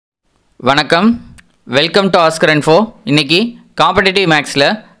வணக்கம், welcome to oscarinfo. இன்னைக்கு competitive மேக்ஸில்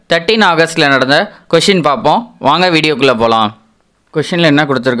 13 ஆகஸ்ட்டில் நடந்த கொஷின் பார்ப்போம். வாங்க வீடியோக்குள்ளே போகலாம். கொஷினில் என்ன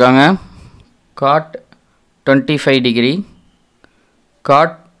கொடுத்துருக்காங்க? cot 25 degree,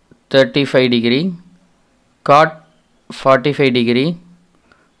 cot 35 degree, cot 45 degree,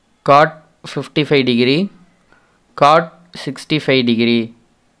 cot 55 degree, cot 65 degree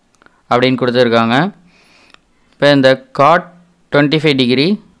அப்படின்னு கொடுத்துருக்காங்க. இப்போ இந்த cot 25 degree,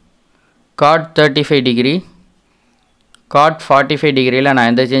 cot 35 degree, cot 45 டிகிரியில் நான்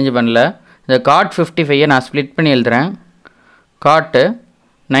எந்த சேஞ்ச் பண்ணல. இந்த cot 55 நான் ஸ்ப்ளிட் பண்ணி எழுதுகிறேன். cot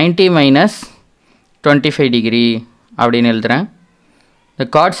 90 மைனஸ் 25 டிகிரி அப்படின்னு எழுதுகிறேன். இந்த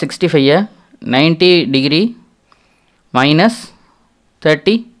cot 65 90 degree minus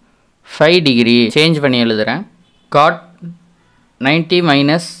 35 degree change பண்ணி எழுதுகிறேன். cot 90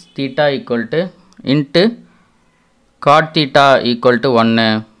 minus theta equal to into cot theta equal to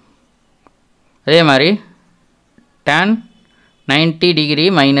 1. அதே மாதிரி tan 90 degree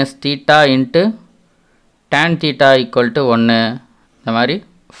minus theta into tan theta equal to 1. இந்த மாதிரி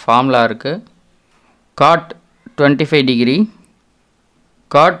ஃபார்முலா இருக்குது. cot 25 degree,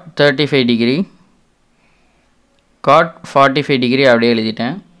 cot 35 degree, cot 45 degree அப்படியே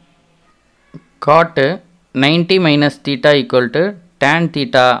எழுதிட்டேன். cot 90 minus theta equal to tan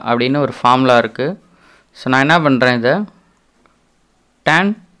theta அப்படின்னு ஒரு formula இருக்குது. ஸோ நான் என்ன பண்ணுறேன், இதை tan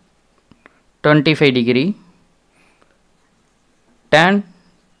 25 டிகிரி tan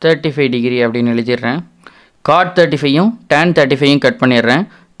 35 டிகிரி அப்படின்னு எழுதிடுறேன். cot 35யும் tan 35யும் கட் பண்ணிடுறேன்.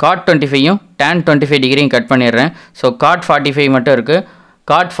 cot 25யும் tan 25 டிகிரியும் கட் பண்ணிடுறேன். ஸோ cot 45 மட்டும் இருக்குது.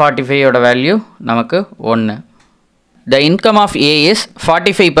 cot 45ஓட வேல்யூ நமக்கு 1. The income of A is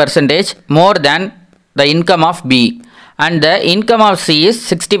 45% more than the income of B and the income of C is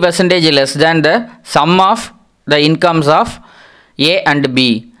 60% less than the sum of the incomes of A and B.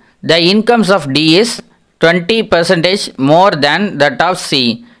 The incomes of D is 20% more than that of C.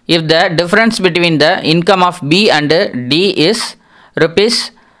 If the difference between the income of B and D is rupees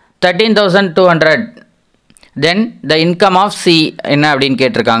 13,200, then the income of C என்ன அப்படின்னு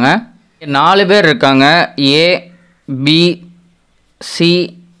கேட்டிருக்காங்க. 4 பேர் இருக்காங்க. A, B, C,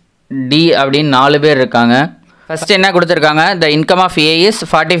 D அப்படின்னு 4 பேர் இருக்காங்க. First என்ன கொடுத்துருக்காங்க? the income of A is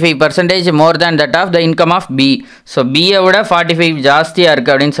 45% more than that of the income of B. So பியை விட 45 ஜாஸ்தியாக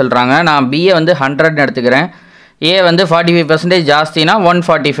இருக்குது அப்படின்னு சொல்கிறாங்க. நான் பியை வந்து 100 எடுத்துக்கிறேன். ஏ வந்து 45% ஜாஸ்தினா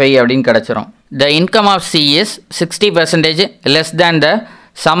 145 அப்படின்னு கிடச்சிரும். the income of C is 60% less than the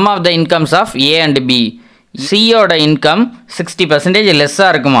sum of the incomes of A and B. சியோட இன்கம் 60%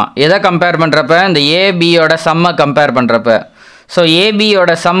 லெஸ்ஸாக இருக்குமா? எதை கம்பேர் பண்ணுறப்ப? இந்த ஏபியோட சம்மை கம்பேர் பண்ணுறப்ப. ஸோ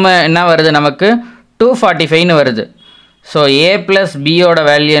ஏபியோட சம்மு என்ன வருது நமக்கு? 245ன்னு வருது. ஸோ ஏ ப்ளஸ் பியோட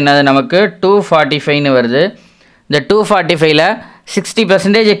வேல்யூ என்னது நமக்கு? 245ன்னு வருது. இந்த 245ல்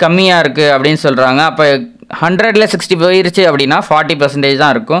 60% கம்மியாக இருக்குது அப்படின்னு சொல்கிறாங்க. அப்போ 100ல் 60 போயிருச்சு அப்படின்னா 40%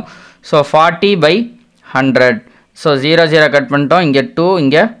 தான் இருக்கும். ஸோ 40/100. ஸோ 0 கட் பண்ணிட்டோம். இங்கே 2,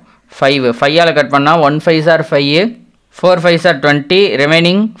 இங்கே 5. 5ஆல் கட் பண்ணால் 1 5s are 5, 4 5s are 20,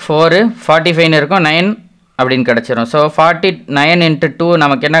 remaining 4, 45ன்னு இருக்கும், 9 அப்படின்னு கிடச்சிரும். ஸோ 49 × 2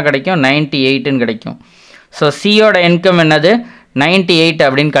 நமக்கு என்ன கிடைக்கும்? 98ன்னு கிடைக்கும். ஸோ சியோட இன்கம் என்னது? 98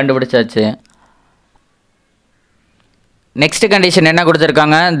 அப்படின்னு கண்டுபிடிச்சாச்சு. நெக்ஸ்ட் கண்டிஷன் என்ன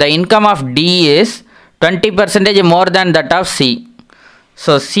கொடுத்துருக்காங்க? the income of D is 20% more than that of C.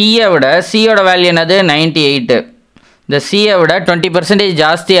 So சியோட வேல்யூ என்னது? 98. இந்த சியை விட 20%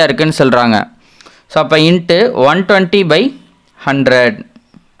 ஜாஸ்தியாக இருக்குதுன்னு சொல்கிறாங்க. ஸோ அப்போ இன்ட்டு 120/100,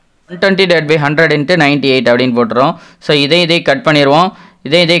 120/100 × 98 அப்படின்னு போட்டுரும். ஸோ இதை கட் பண்ணிடுவோம்.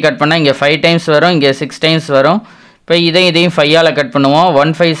 இதை கட் பண்ணால் இங்கே 5 டைம்ஸ் வரும், இங்கே 6 டைம்ஸ் வரும். இப்போ இதையும் 5ஆல் கட் பண்ணுவோம்.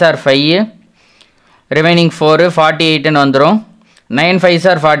 1 5s are 5, ரிமைனிங் 4, 48ன்னு வந்துடும். 9 5s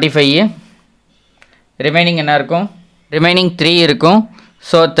are 45, ரிமைனிங் என்ன இருக்கும்? ரிமைனிங் 3 இருக்கும்.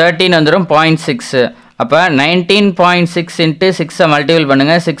 ஸோ 13 வந்துடும், 0.6. அப்போ 19.6 × 6 மல்டிபிள்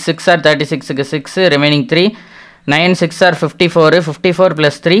பண்ணுங்கள். 6 6 are 36க்கு 6, ரிமைனிங் 3, 9 6 are 54, 54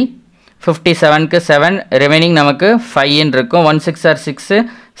 + 3 57க்கு 7, ரிமைனிங் நமக்கு 5ன்னு இருக்கும். 1 6 are 6,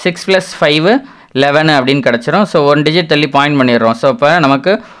 6 + 5 11 அப்படின்னு கிடச்சிரும். ஸோ 1 டிஜிட் தள்ளி பாயிண்ட் பண்ணிடுறோம். ஸோ இப்போ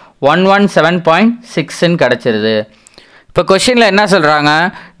நமக்கு 117.6ன்னு கிடச்சிருது. இப்போ கொஷினில் என்ன சொல்கிறாங்க?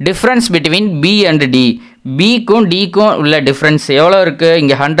 Difference between B and D. பிக்கும் டிக்கும் உள்ள டிஃப்ரென்ஸ் எவ்வளோ இருக்குது?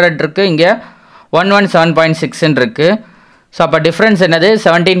 இங்கே 100 இருக்குது, இங்கே 117.6ன்னு இருக்குது. ஸோ அப்போ டிஃப்ரென்ஸ் என்னது?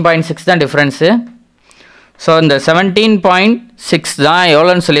 17.6 தான் டிஃப்ரென்ஸு. ஸோ இந்த 17.6 தான்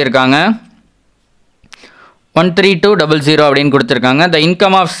எவ்வளோன்னு சொல்லியிருக்காங்க? 13200 அப்படின்னு கொடுத்துருக்காங்க. த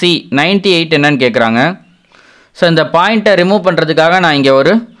இன்கம் ஆஃப் சி 98 என்னன்னு கேட்குறாங்க. ஸோ இந்த பாயிண்ட்டை ரிமூவ் பண்ணுறதுக்காக நான் இங்கே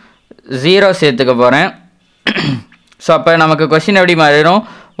ஒரு 0 சேர்த்துக்க போகிறேன். ஸோ அப்போ நமக்கு கொஸ்டின் எப்படி மாறிடும்?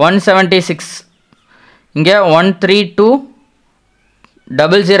 176 இங்கே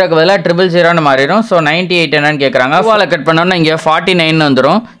 13200க்கு பதிலாக 000ன்னு மாறிடும். ஸோ 98 என்னன்னு கேட்குறாங்க. வாலை கட் பண்ணோன்னா இங்கே 49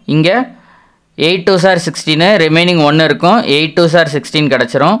 வந்துடும். இங்கே 8 2s are 16 ரிமைனிங் 1 இருக்கும். 8 2s are 16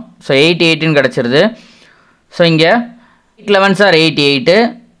 கிடச்சிரும். ஸோ 88 கிடச்சிருது. ஸோ இங்கே 8 11s are 88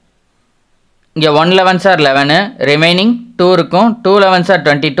 இங்கே 1 11s are 11 ரிமைனிங் 2 இருக்கும். 2 11s are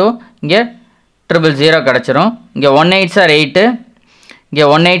 22 இங்கே 000 கிடச்சிரும். இங்கே 1 8s are 8 இங்கே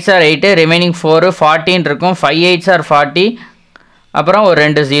 1 8s are 8 ரிமைனிங் 4 14 இருக்கும். 5 8s are 40 அப்புறம் ஒரு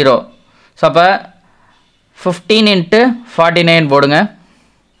 2 0. ஸோ அப்போ 15 × 49 போடுங்க.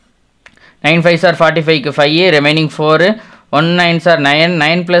 9 5s are 45க்கு 5 remaining 4 1 9s are 9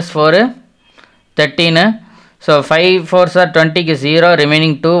 9 + 4 13. So 5 4s are 20க்கு 0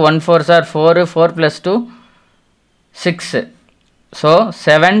 remaining 2 1 4s are 4 4 + 2 6. So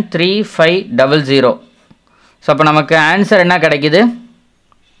 73500. So அப்போ நமக்கு ஆன்சர் என்ன கிடைக்குது?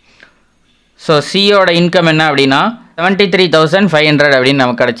 ஸோ சியோட இன்கம் என்ன அப்படின்னா 73,500 அப்படின்னு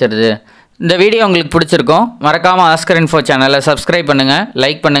நமக்கு கிடச்சிருது. இந்த வீடியோ உங்களுக்கு பிடிச்சிருக்கும். மறக்காமல் ஆஸ்கர் இன்ஃபோ சேனலை சப்ஸ்கிரைப் பண்ணுங்கள்,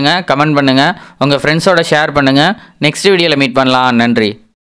 லைக் பண்ணுங்கள், கமெண்ட் பண்ணுங்கள், உங்கள் ஃப்ரெண்ட்ஸோட ஷேர் பண்ணுங்கள். நெக்ஸ்ட் வீடியோவில் மீட் பண்ணலாம். நன்றி.